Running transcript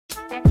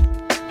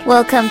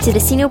Welcome to the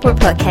Singapore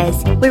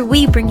Podcast, where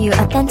we bring you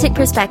authentic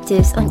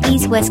perspectives on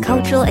East-West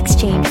cultural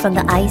exchange from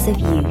the eyes of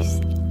youth.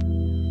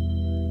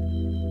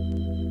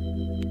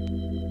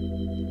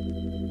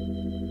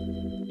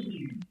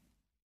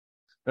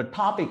 The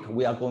topic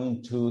we are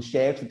going to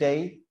share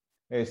today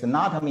is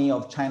anatomy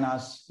of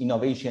China's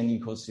innovation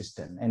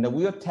ecosystem, and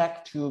we'll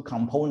take two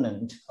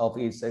components of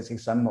it as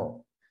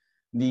example: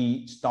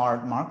 the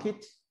stock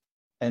market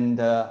and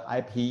the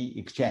IP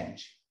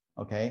exchange.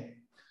 Okay.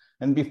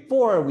 And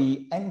before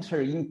we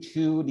enter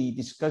into the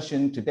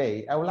discussion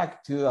today, I would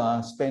like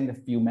to spend a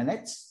few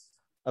minutes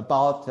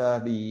about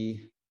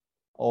the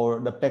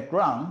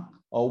background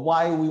or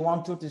why we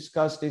want to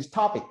discuss this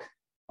topic,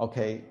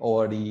 okay,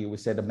 or the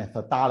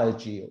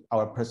methodology,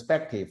 our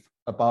perspective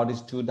about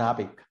these two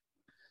topics.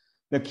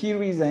 The key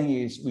reason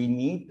is we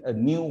need a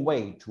new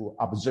way to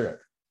observe.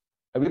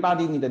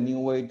 Everybody needs a new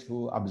way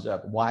to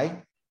observe.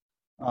 Why?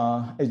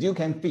 As you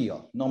can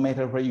feel, no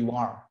matter where you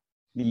are,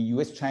 the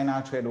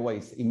US-China trade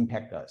wars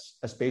impact us,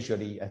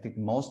 especially I think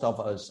most of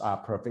us are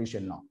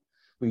professional.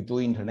 We do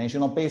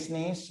international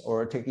business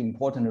or take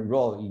important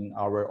role in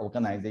our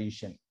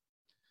organization.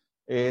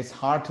 It's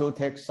hard to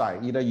take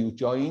side. Either you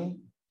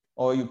join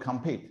or you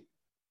compete,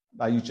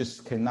 but you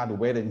just cannot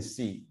wait and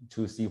see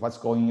to see what's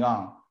going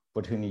on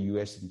between the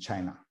US and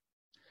China.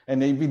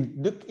 And if we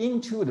look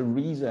into the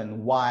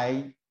reason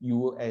why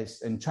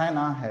US and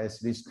China has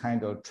this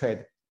kind of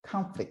trade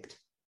conflict,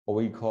 or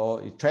we call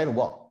it trade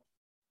war,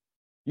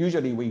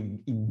 usually we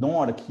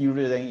ignore the key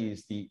reason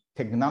is the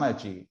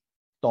technology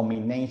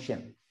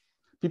domination.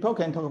 People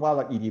can talk about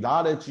like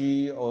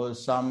ideology or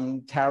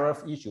some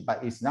tariff issue,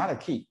 but it's not a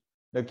key.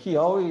 The key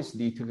always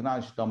the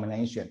technology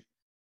domination.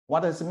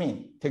 What does it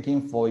mean?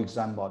 Taking, for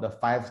example, the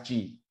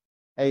 5G,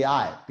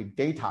 AI, big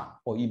data,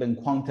 or even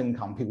quantum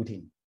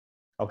computing.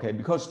 Okay,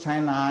 because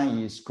China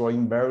is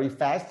growing very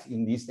fast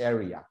in this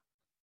area.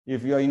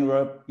 If you're in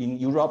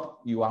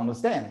Europe, you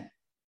understand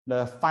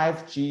the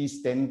 5G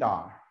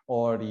standard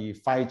or the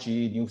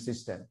 5G new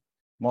system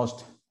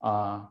was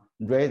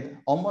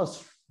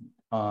almost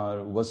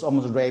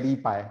ready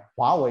by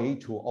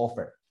Huawei to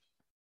offer.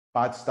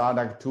 But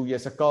started like 2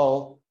 years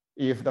ago,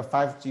 if the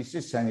 5G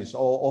system is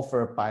all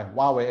offered by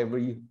Huawei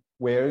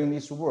everywhere in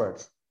this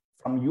world,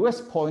 from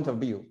US point of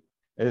view,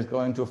 it is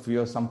going to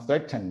feel some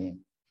threatening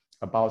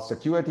about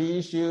security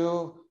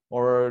issue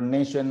or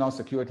national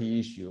security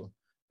issue,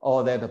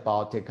 all that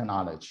about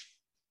technology,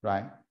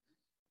 right?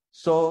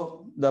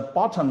 So the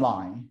bottom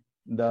line,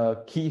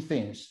 the key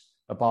things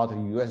about the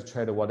US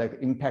trade war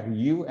that impact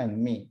you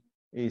and me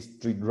is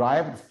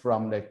derived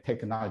from the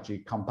technology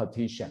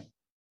competition.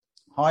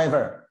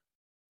 However,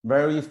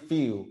 very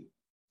few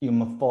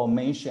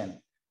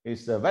information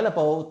is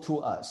available to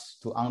us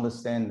to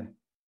understand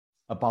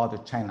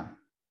about China.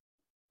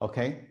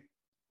 Okay,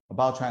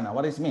 about China,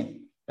 what does it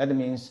mean? That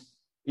means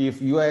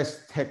if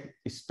US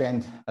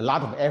spend a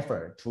lot of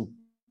effort to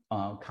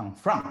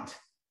confront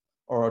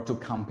or to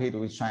compete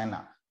with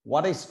China,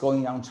 what is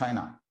going on in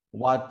China?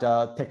 What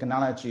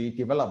technology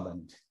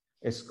development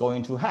is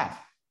going to have,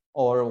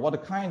 or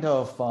what kind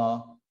of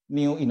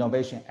new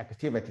innovation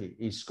activity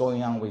is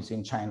going on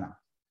within China.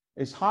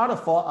 It's hard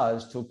for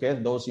us to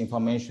get those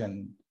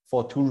information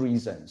for two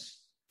reasons.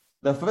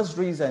 The first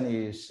reason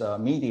is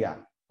media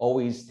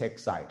always take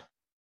side,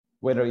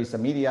 whether it's a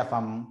media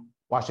from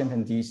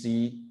Washington,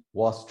 D.C.,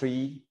 Wall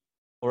Street,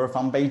 or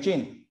from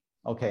Beijing,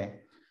 okay?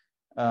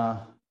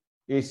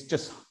 It's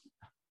just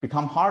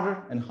become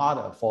harder and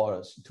harder for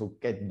us to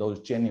get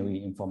those genuine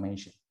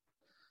information.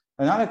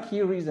 Another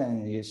key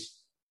reason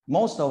is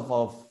most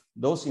of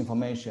those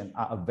information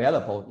are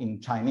available in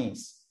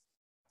Chinese,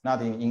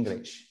 not in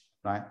English,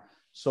 right?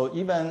 So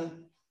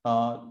even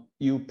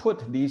you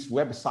put this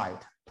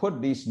website,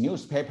 put this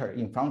newspaper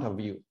in front of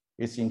you,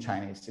 it's in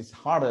Chinese. It's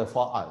harder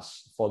for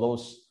us, for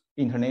those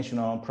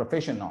international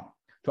professionals,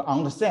 to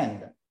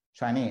understand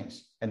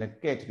Chinese and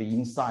get the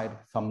insight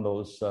from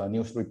those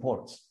news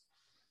reports.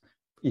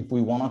 If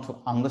we want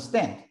to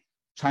understand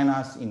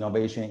China's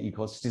innovation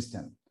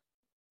ecosystem,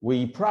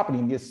 we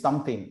probably need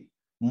something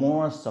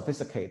more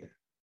sophisticated,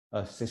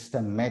 a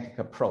systematic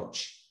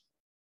approach.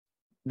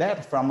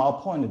 That, from our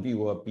point of view,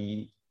 will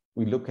be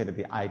we look at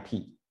the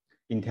IP,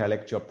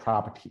 intellectual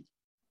property.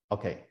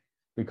 Okay,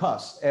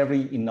 because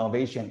every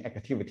innovation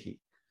activity,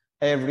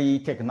 every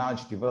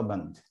technology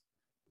development,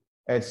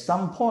 at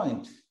some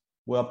point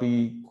will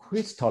be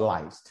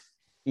crystallized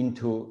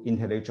into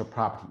intellectual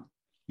property.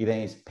 Either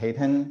it's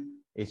patent,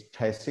 it's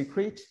trade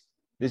secret,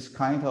 this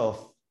kind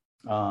of,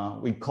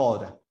 we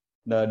call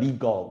the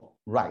legal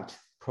right,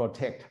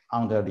 protect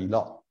under the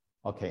law,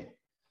 okay?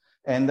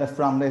 And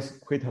from this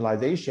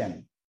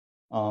crystallization,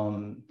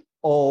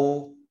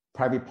 all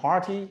private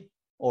party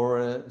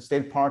or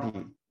state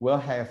party will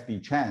have the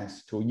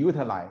chance to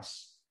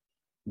utilize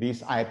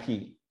this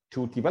IP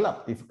to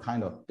develop this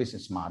kind of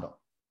business model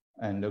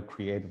and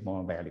create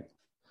more value.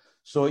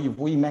 So if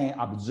we may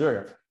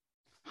observe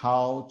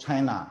how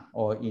China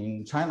or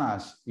in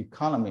China's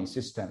economy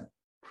system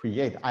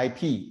create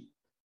IP,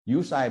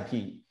 use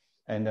IP,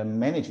 and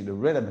manage the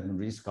relevant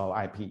risk of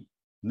IP,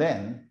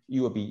 then it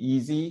will be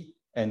easy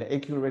and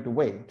accurate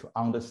way to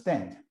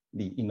understand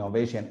the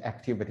innovation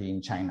activity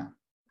in China.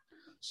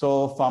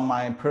 So from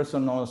my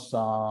personal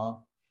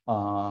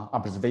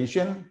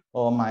observation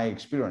or my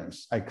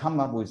experience, I come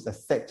up with a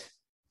set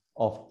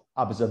of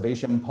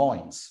observation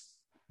points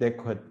that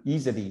could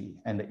easily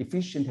and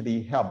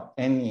efficiently help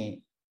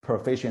any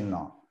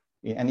professional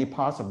in any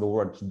parts of the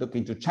world to look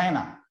into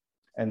China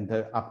and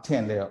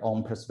obtain their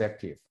own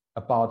perspective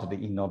about the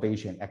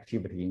innovation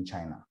activity in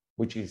China,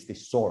 which is the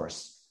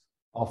source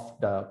of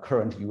the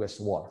current US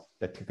war,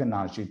 the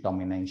technology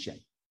domination.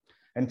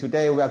 And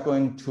today we are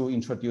going to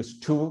introduce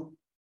two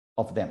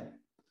of them.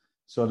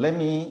 So let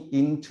me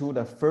into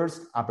the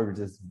first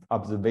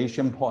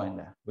observation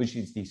point, which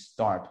is the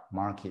STAR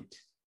market.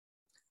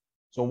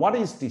 So what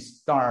is the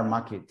STAR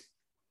market?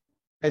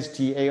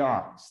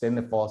 STAR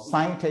stands for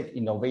Scientific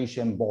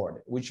Innovation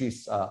Board, which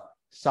is a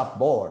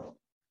sub-board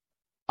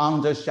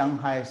under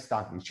Shanghai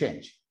Stock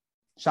Exchange.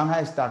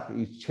 Shanghai Stock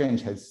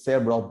Exchange has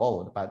several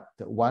boards, but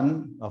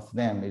one of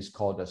them is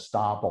called the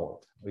STAR board,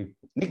 with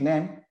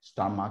nickname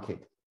STAR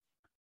market.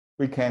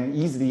 We can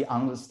easily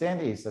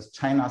understand it as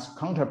China's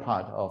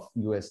counterpart of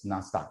US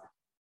NASDAQ.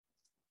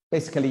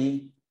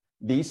 Basically,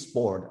 this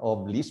board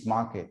of this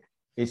market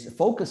is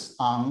focused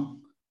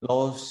on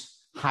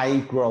those high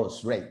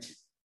growth rate,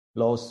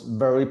 those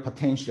very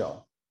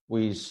potential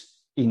with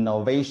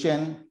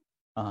innovation,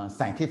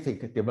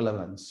 scientific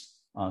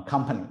developments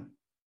company,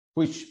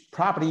 which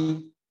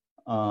probably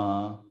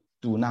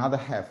do not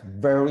have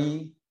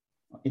very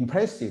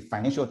impressive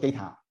financial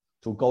data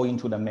to go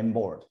into the main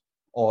board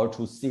or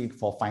to seek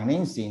for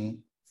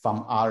financing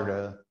from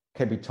other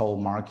capital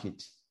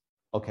market,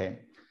 okay?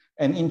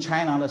 And in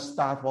China, the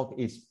STAR board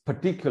is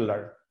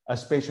particular,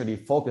 especially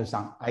focused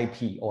on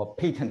IP or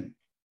patent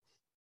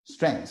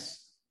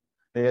strengths,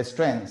 their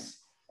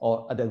strengths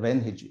or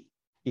advantage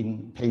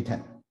in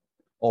patent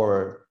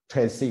or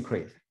trade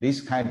secret, this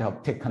kind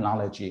of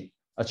technology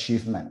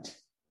achievement,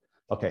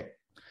 okay?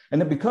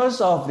 And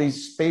because of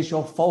this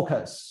spatial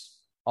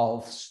focus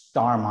of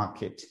STAR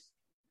market,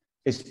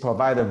 it's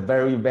provide a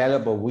very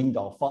valuable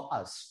window for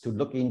us to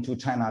look into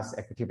China's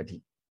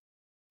activity,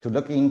 to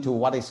look into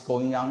what is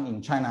going on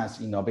in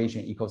China's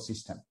innovation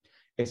ecosystem.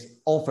 It's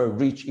offer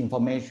rich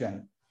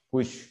information,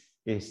 which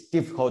is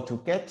difficult to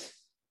get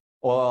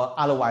or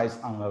otherwise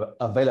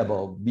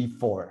unavailable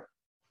before,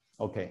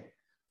 okay?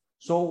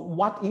 So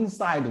what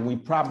insight we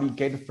probably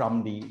get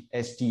from the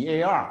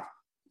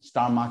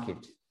STAR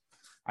market?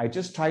 I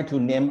just try to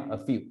name a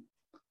few.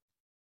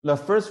 The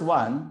first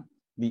one,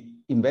 the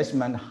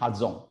investment hot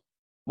zone.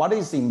 What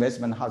is the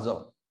investment hot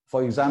zone?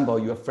 For example,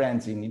 your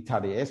friends in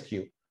Italy ask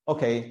you,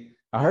 okay,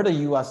 I heard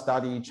you are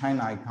studying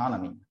China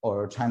economy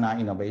or China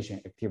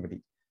innovation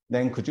activity.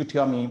 Then could you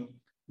tell me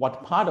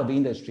what part of the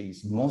industry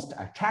is most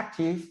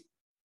attractive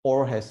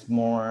or has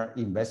more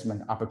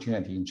investment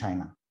opportunity in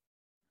China?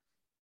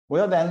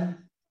 Well,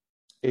 then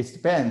it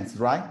depends,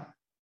 right?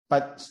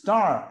 But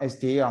STAR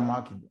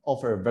market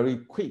offer a very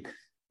quick,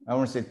 I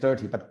won't say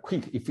dirty, but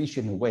quick,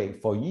 efficient way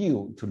for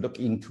you to look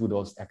into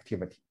those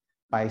activities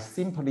by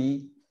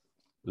simply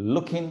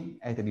looking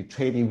at the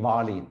trading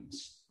volume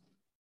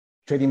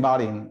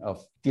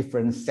of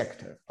different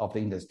sectors of the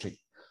industry.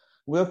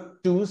 We'll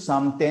do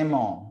some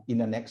demo in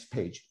the next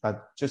page,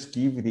 but just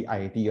give you the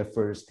idea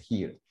first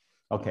here,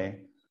 okay?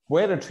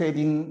 Where the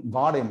trading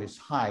volume is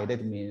high,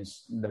 that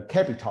means the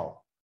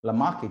capital, the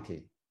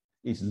market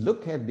is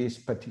look at this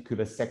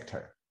particular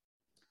sector.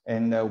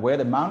 And where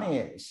the money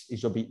is, it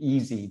should be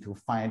easy to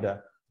find an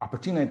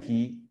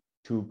opportunity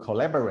to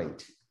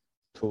collaborate,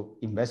 to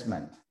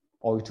investment,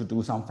 or to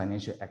do some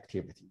financial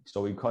activity.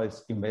 So we call it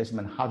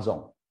investment hot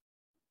zone.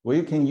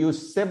 We can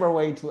use several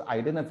ways to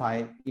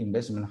identify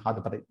investment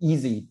hot, but an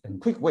easy and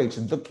quick way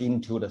to look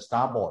into the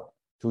STAR board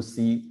to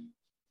see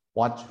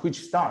which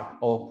stock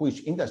or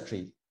which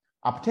industry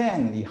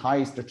obtain the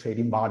highest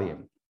trading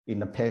volume in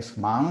the past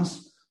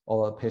months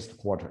or past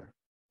quarter.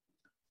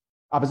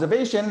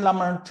 Observation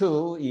number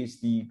 2 is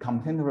the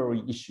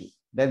contemporary issue.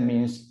 That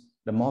means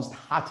the most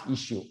hot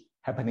issue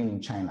happening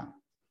in China.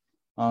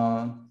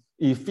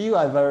 If you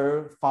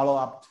ever follow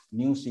up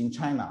news in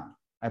China,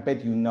 I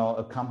bet you know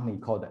a company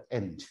called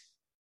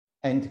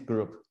Ant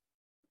Group,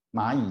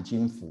 蚂蚁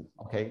金服,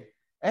 okay?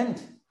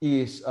 Ant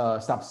is a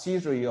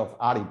subsidiary of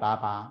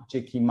Alibaba,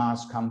 Jack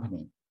Ma's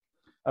company.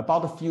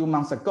 About a few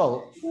months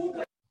ago,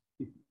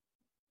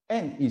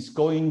 Ant is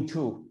going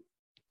to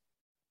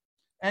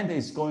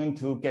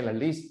get a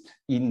list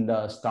in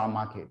the STAR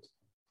market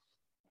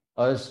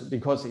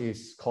because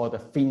it's called a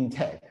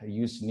fintech,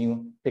 use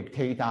new big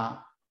data,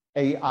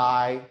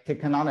 AI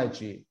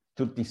technology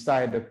to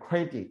decide the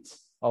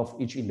credits of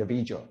each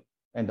individual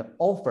and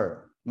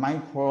offer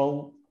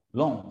micro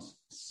loans,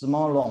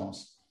 small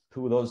loans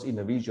to those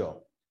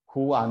individuals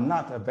who are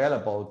not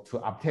available to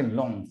obtain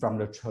loan from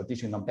the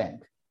traditional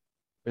bank.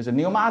 It's a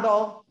new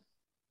model,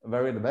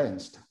 very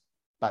advanced,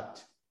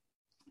 but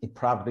it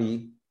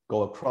probably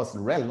go across the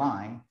red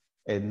line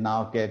and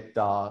now get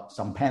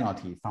some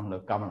penalty from the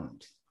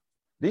government.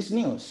 This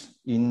news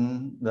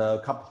in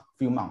the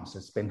few months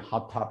has been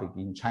hot topic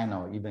in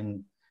China or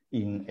even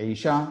in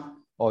Asia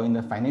or in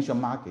the financial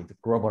market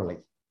globally.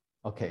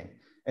 Okay,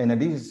 and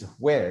this is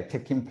where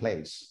taking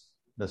place.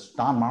 The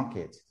stock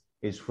market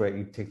is where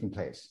it's taking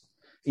place.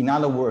 In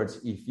other words,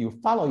 if you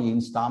follow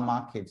in stock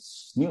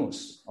market's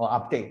news or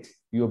update,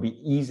 you'll be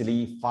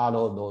easily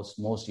follow those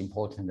most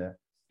important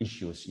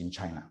issues in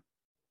China.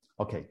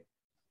 Okay,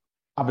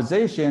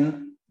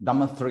 observation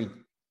number 3.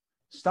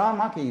 Stock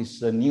market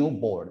is a new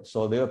board,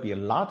 so there will be a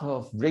lot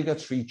of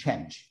regulatory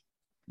change.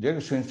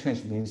 Regulatory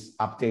change means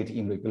update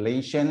in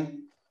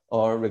regulation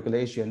or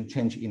regulation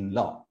change in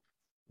law.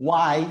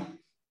 Why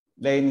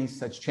they need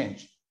such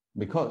change?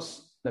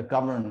 Because the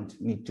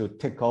government need to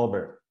take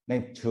over,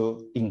 need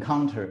to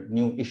encounter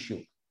new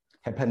issue,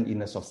 happen in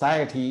the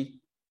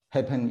society,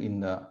 happen in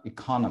the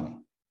economy.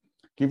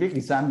 Give you an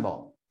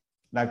example,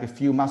 like a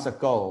few months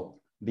ago,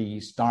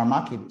 the stock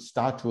market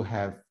start to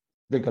have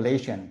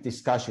regulation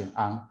discussion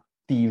on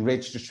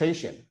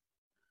deregistration,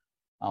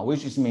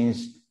 which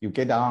means you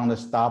get on the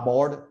stock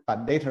board,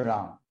 but later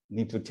on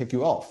need to take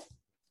you off.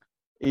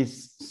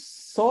 It's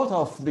sort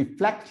of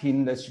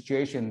reflecting the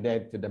situation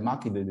that the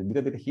market is a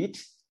little bit hit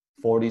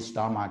for the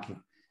stock market,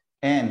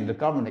 and the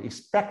government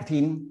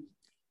expecting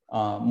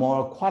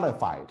more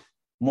qualified,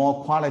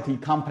 more quality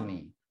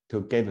company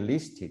to get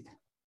listed.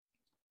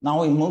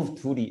 Now we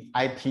move to the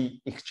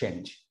IP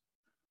exchange.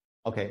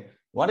 Okay,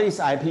 what is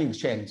IP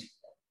exchange?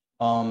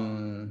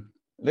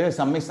 There's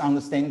some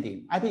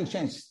misunderstanding. IP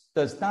exchange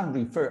does not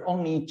refer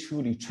only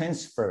to the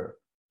transfer,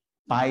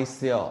 buy,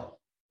 sale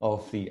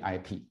of the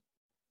IP.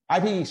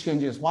 IP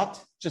exchange is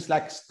what? Just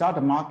like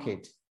stock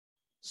market,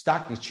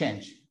 stock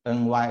exchange,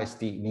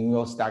 NYSE, New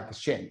York Stock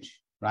Exchange,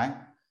 right?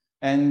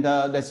 And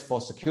that's for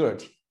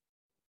security.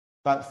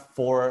 But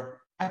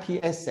for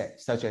IP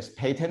assets such as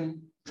patent,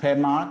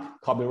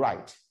 trademark,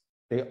 copyright,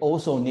 they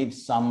also need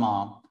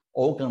some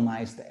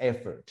organized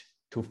effort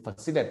to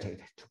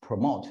facilitate, to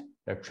promote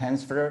the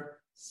transfer,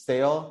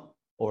 sale,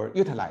 or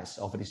utilize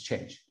of this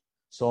exchange.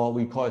 So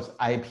we call it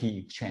IP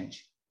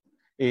exchange.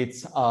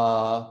 It's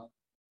a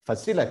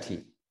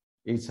facility,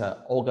 it's an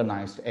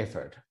organized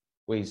effort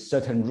with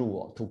certain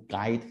rule to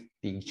guide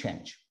the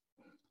exchange.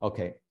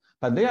 Okay,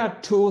 but there are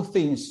two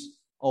things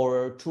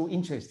or two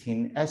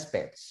interesting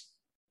aspects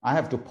I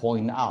have to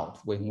point out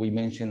when we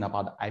mention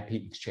about IP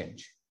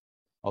exchange.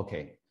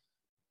 Okay,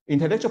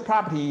 intellectual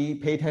property,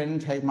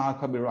 patent, trademark,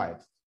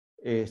 copyright,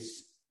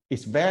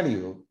 its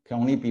value can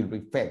only be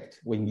reflected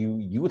when you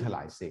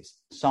utilize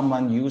this.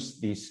 Someone use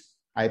this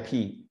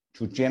IP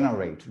to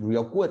generate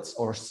real goods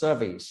or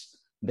service,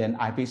 then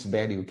IP's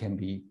value can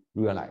be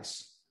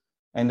realized.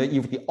 And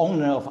if the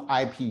owner of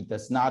IP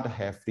does not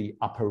have the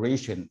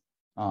operation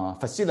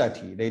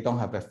facility, they don't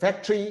have a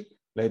factory,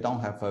 they don't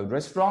have a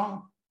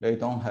restaurant, they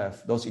don't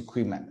have those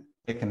equipment,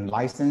 they can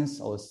license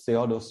or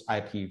sell those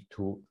IP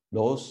to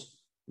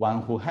those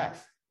one who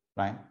have,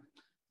 right?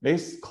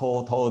 This is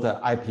called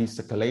IP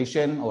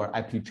circulation or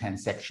IP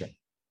transaction.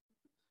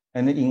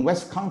 And in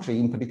West country,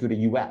 in particular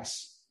the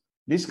US,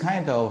 this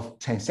kind of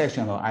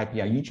transaction or IP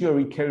are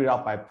usually carried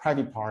out by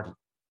private party.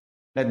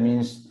 That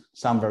means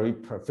some very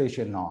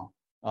professional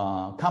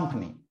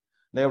company.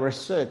 They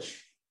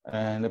research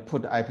and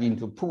put IP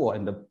into pool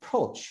and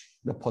approach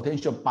the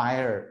potential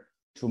buyer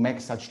to make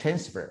such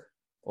transfer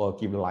or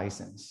give a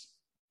license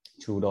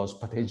to those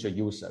potential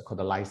users called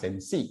the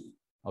licensee.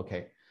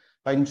 Okay,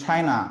 but in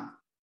China,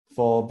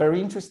 for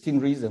very interesting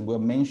reason we'll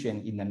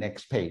mention in the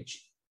next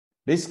page,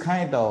 this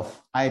kind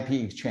of IP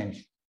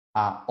exchange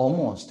are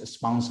almost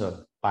sponsored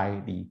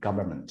by the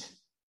government.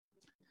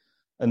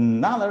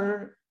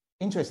 Another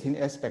interesting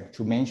aspect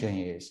to mention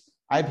is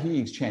IP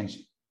exchange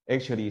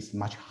actually is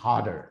much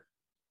harder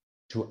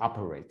to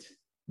operate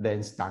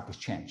than stock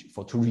exchange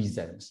for two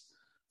reasons.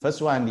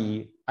 First one,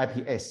 the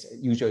IPs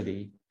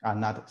usually are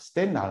not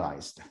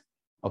standardized.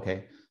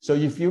 Okay, so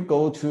if you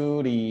go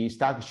to the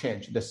stock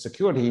exchange, the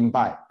security you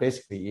buy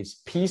basically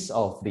is piece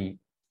of the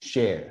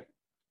share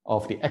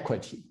of the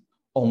equity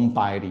owned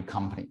by the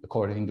company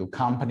according to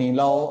company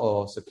law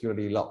or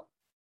security law.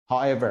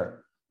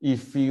 However,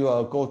 if you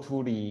go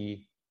to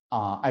the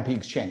IP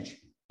exchange,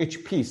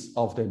 each piece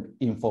of the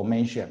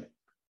information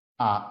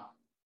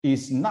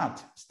is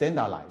not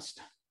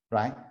standardized,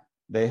 right?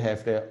 They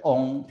have their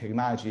own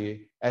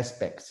technology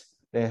aspects.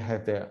 They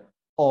have their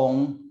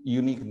own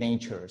unique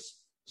natures.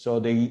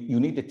 So you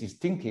need a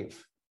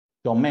distinctive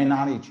domain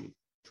knowledge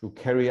to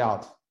carry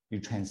out the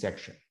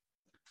transaction.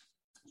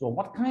 So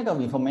what kind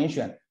of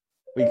information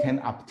we can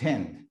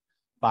obtain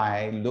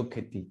by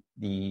looking at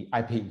the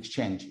IP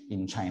exchange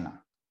in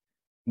China?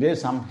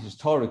 There's some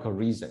historical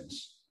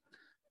reasons.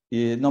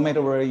 No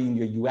matter whether in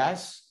the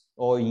US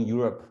or in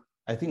Europe,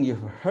 I think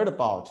you've heard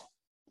about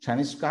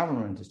Chinese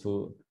government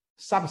to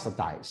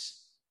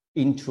subsidize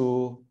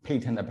into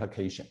patent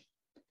application.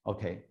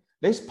 Okay,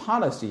 this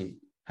policy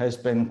has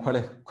been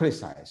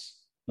criticized,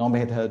 no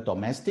matter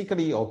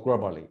domestically or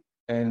globally.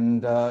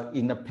 And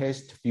in the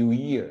past few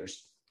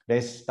years,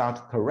 they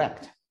start to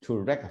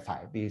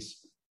rectify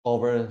this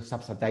over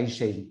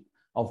subsidization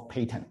of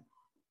patent.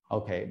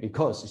 Okay,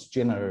 because it's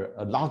generally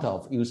a lot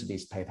of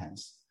useless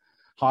patents.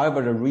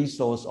 However, the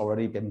resource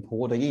already been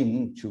poured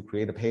in to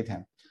create a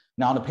patent.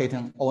 Now the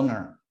patent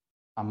owner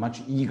are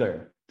much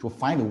eager to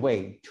find a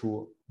way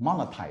to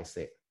monetize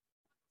it,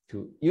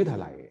 to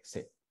utilize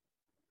it.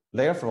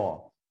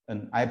 Therefore,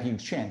 an IP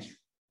exchange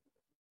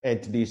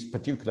at this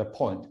particular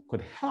point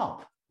could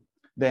help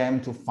them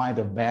to find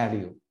the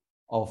value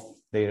of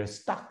their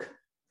stock,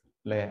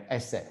 their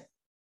asset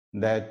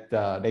that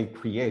they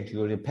create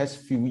during the past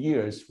few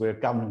years, where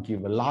government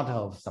give a lot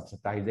of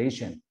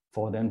subsidization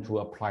for them to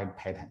apply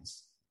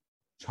patents.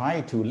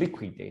 Try to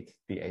liquidate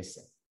the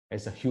asset.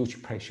 It's a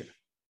huge pressure.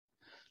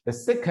 The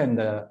second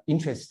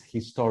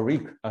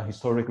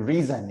historic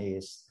reason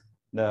is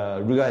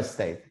the real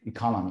estate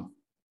economy.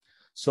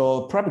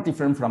 So probably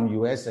different from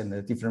US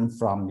and different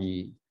from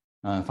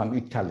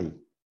Italy.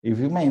 If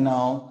you may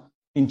know,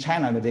 in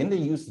China, then they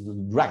use the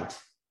right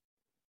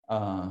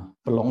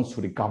belongs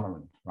to the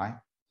government, right?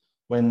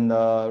 When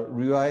the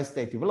real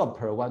estate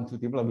developer want to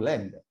develop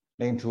land,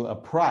 they need to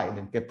apply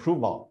and get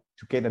approval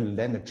to get a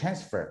land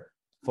transfer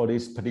for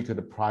this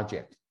particular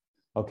project.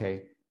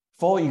 Okay.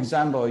 For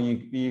example,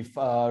 if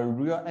a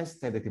real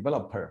estate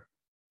developer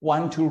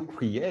want to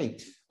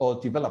create or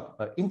develop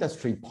an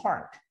industry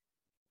park,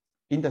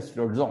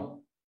 industrial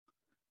zone,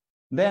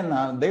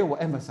 then they will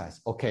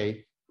emphasize,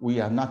 okay, we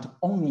are not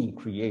only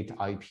create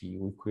IP,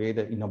 we create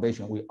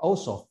innovation, we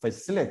also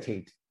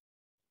facilitate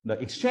the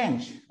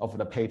exchange of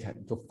the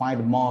patent to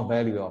find more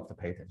value of the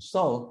patent.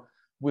 So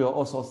we'll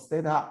also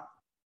set up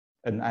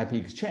an IP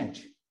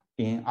exchange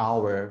in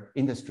our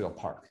industrial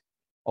park.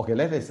 Okay,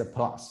 that is a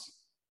plus.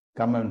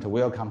 Government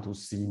will come to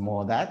see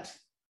more of that.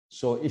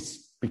 So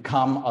it's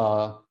become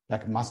a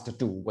like must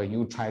do when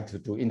you try to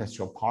do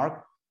industrial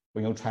park,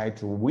 when you try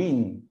to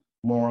win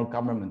more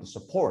government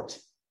support,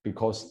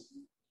 because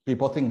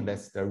people think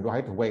that's the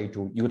right way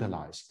to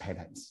utilize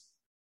patents.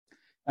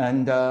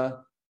 And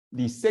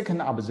the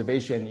second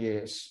observation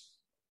is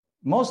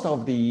most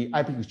of the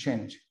IP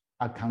exchange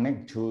are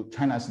connected to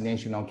China's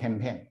national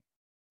campaign.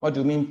 What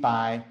do you mean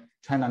by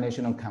China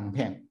national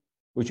campaign?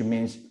 Which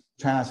means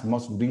China's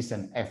most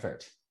recent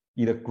effort,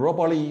 either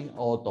globally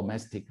or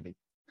domestically.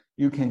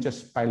 You can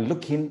just by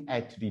looking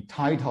at the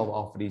title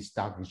of the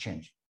stock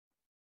exchange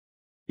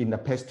in the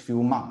past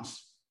few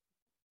months,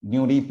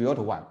 newly built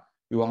one,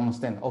 you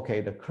understand,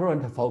 okay, the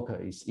current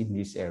focus is in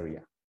this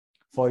area.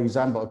 For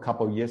example, a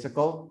couple of years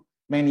ago,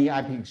 many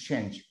IP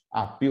exchange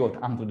are built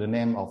under the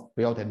name of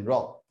Belt and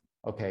Road.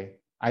 Okay,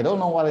 I don't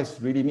know what this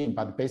really means,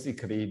 but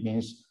basically it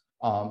means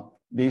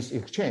this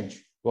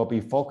exchange will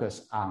be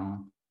focused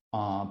on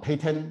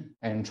patent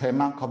and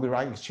trademark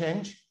copyright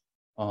exchange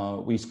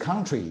with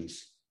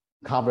countries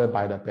covered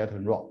by the Belt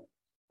and Road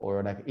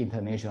or like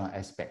international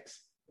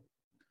aspects.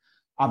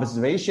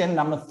 Observation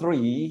number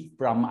 3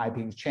 from IP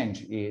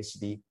exchange is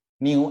the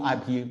new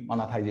IP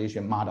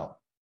monetization model.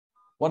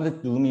 What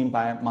do you mean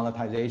by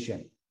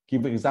monetization?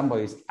 Give an example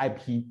is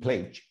IP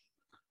pledge.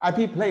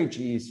 IP pledge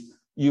is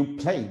you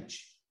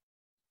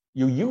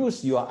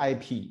use your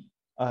IP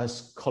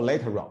as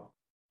collateral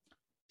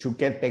to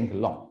get bank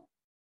loan,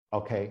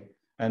 okay?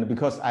 And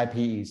because IP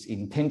is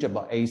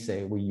intangible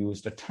asset, we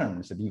use the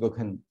terms that legal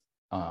can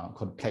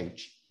called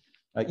pledge.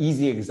 An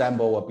easy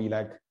example would be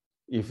like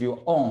if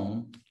you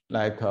own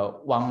like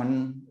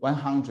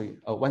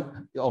 100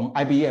 on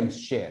IBM's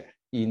share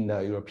in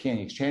the European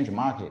exchange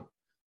market,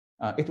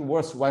 it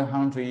worth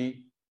 100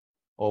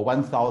 or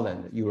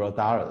 1,000 euro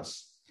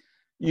dollars.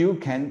 You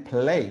can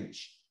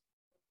pledge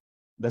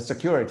the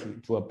security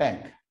to a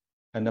bank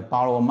and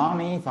borrow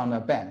money from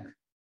the bank,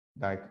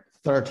 like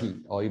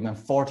 30 or even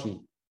 40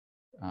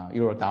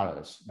 euro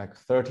dollars, like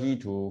 30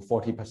 to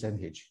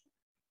 40%.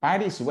 By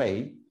this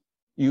way,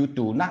 you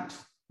do not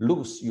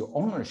lose your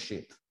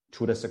ownership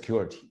to the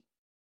security.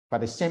 But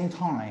at the same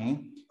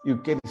time, you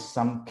get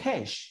some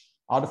cash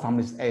out from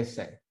this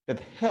asset that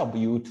help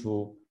you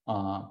to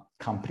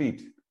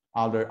complete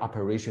other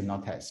operational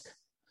tasks.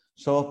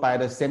 So by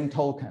the same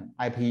token,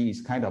 IP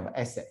is kind of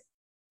asset,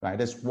 right?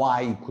 That's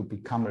why it could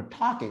become a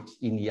target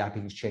in the IP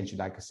exchange,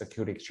 like a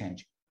security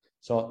exchange.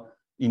 So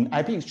in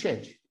IP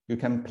exchange, you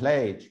can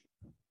pledge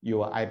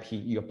your IP,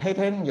 your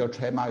patent, your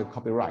trademark, your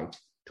copyright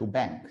to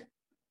bank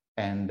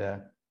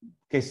and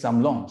get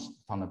some loans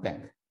from the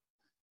bank.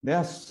 There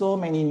are so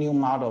many new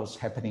models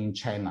happening in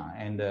China,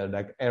 and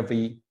like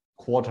every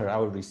quarter I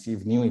will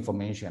receive new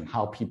information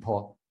how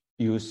people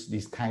use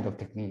this kind of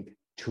technique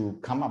to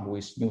come up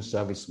with new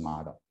service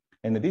model.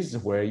 And this is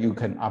where you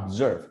can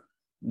observe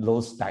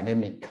those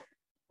dynamic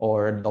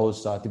or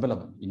those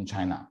development in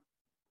China.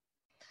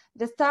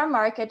 The STAR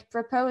market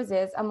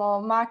proposes a more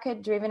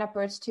market-driven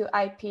approach to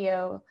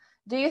IPO.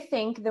 Do you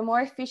think the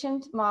more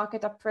efficient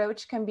market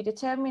approach can be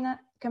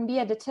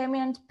a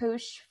determinant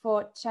push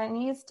for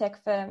Chinese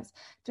tech firms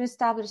to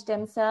establish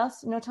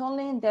themselves not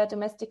only in their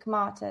domestic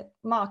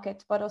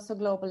market but also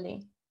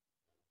globally?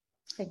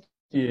 Thank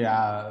you.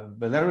 Yeah,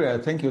 Valeria,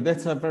 thank you.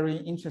 That's a very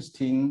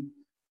interesting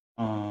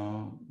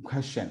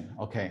question.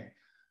 Okay,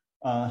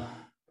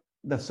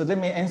 so let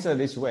me answer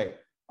this way.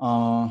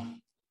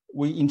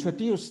 We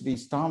introduced the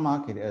STAR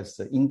market as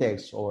the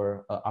index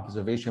or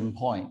observation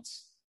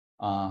points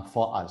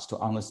for us to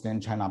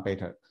understand China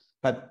better.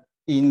 But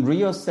in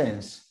real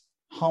sense,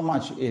 how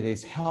much it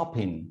is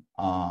helping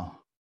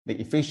the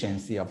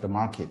efficiency of the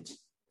market,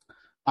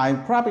 I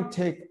probably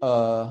take,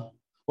 well,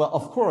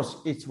 of course,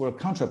 it will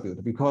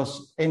contribute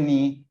because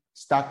any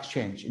stock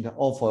exchange it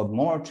offer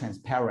more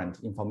transparent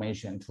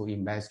information to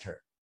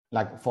investor.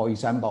 Like for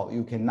example,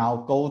 you can now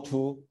go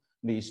to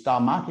the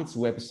stock market's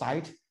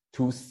website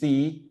to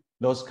see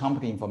those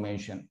company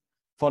information.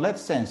 For that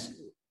sense,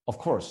 of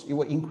course, it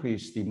will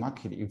increase the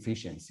market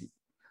efficiency.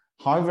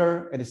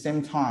 However, at the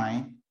same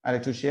time, I'd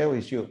like to share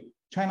with you,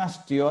 China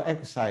still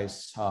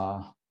exercise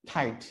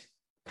tight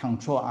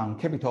control on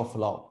capital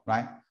flow,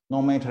 right?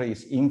 No matter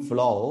it's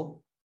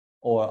inflow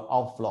or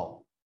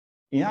outflow.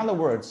 In other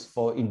words,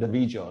 for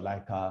individual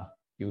like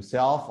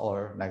yourself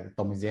or like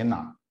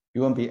Domizena,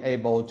 you won't be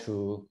able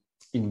to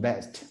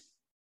invest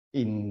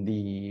in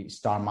the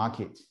stock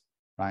market,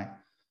 right?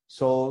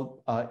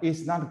 So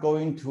it's not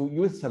going to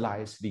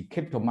utilize the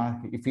capital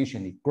market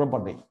efficiently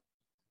globally,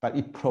 but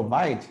it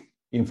provides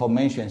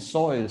information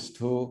so as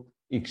to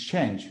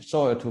exchange,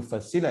 so to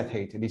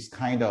facilitate this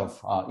kind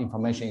of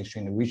information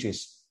exchange, which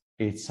is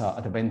its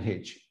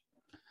advantage.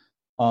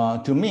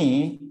 To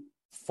me,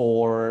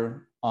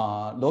 for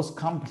those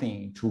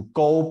companies to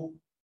go,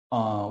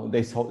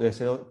 they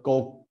say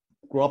go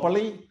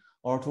globally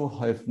or to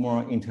have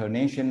more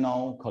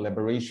international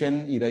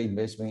collaboration, either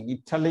investment in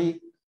Italy,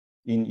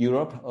 in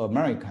Europe, or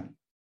American.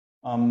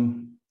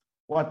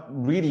 What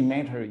really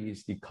matters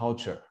is the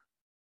culture.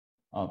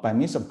 By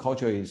means of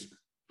culture is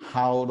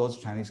how those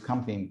Chinese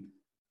companies,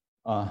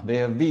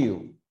 their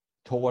view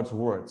towards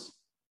words.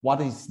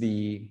 What is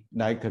the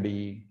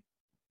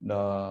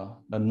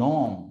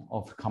norm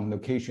of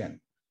communication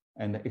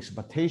and the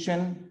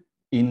expectation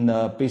in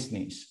the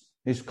business?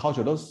 This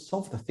culture, those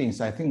soft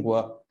things, I think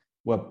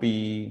will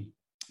be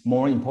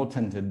more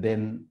important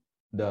than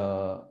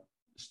the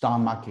stock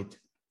market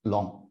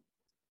alone.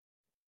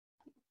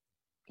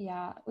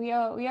 Yeah, we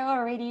are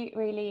already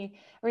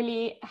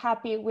really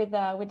happy with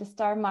the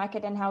stock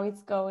market and how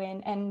it's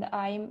going, and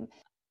I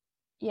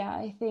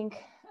think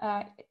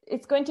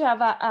it's going to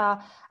have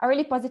a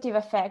really positive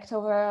effect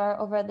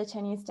over the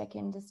Chinese tech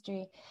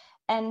industry.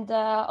 And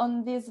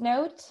on this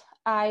note,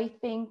 I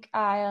think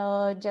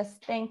I'll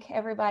just thank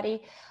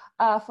everybody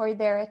for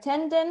their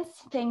attendance.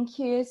 Thank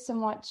you so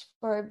much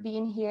for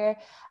being here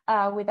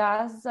with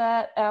us,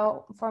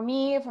 for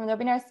me, from the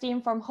webinars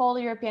team, from whole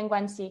European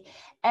Guangxi.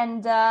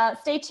 And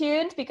stay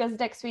tuned because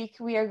next week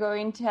we are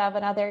going to have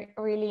another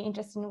really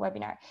interesting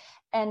webinar.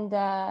 And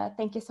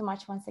thank you so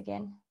much once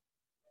again.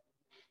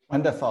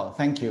 Wonderful.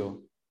 Thank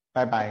you.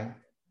 Bye bye.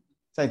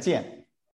 再见.